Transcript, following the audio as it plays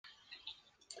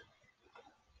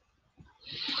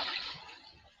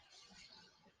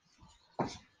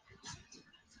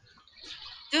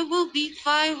There will be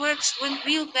fireworks when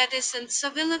Real Betis and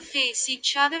Sevilla face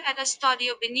each other at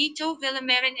Estadio Benito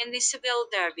Villamarin in the Seville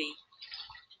derby.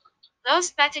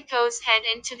 Los Beticos head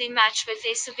into the match with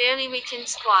a severely weakened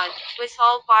squad, with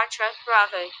all Bartra,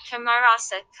 Bravo,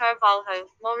 Camarasa, Carvalho,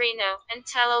 Moreno, and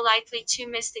Tello likely to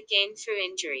miss the game through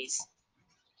injuries.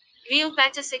 Real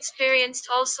Betis experienced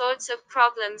all sorts of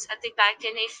problems at the back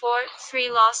in a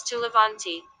 4-3 loss to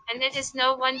Levante, and it is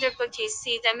no wonder bookies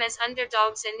see them as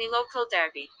underdogs in the local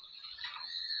derby.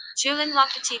 Julen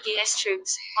Lopetegui's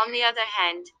troops, on the other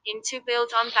hand, aim to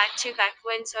build on back-to-back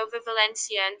wins over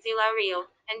Valencia and Villarreal,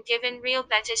 and given Real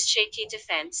Betis' shaky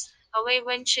defense, away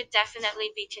win should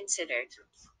definitely be considered.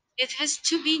 It has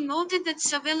to be noted that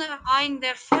Sevilla are eyeing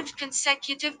their fourth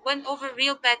consecutive win over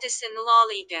Real Betis in La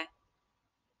Liga.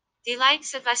 The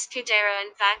likes of Escudero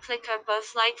and Vaclik are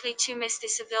both likely to miss the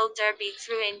Seville derby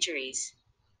through injuries.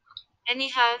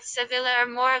 Anyhow, Sevilla are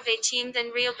more of a team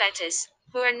than Real Betis,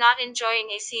 who are not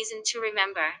enjoying a season to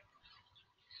remember.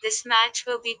 This match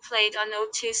will be played on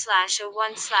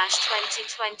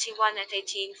 02/01/2021 at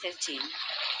 18:15.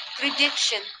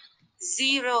 Prediction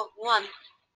 0-1.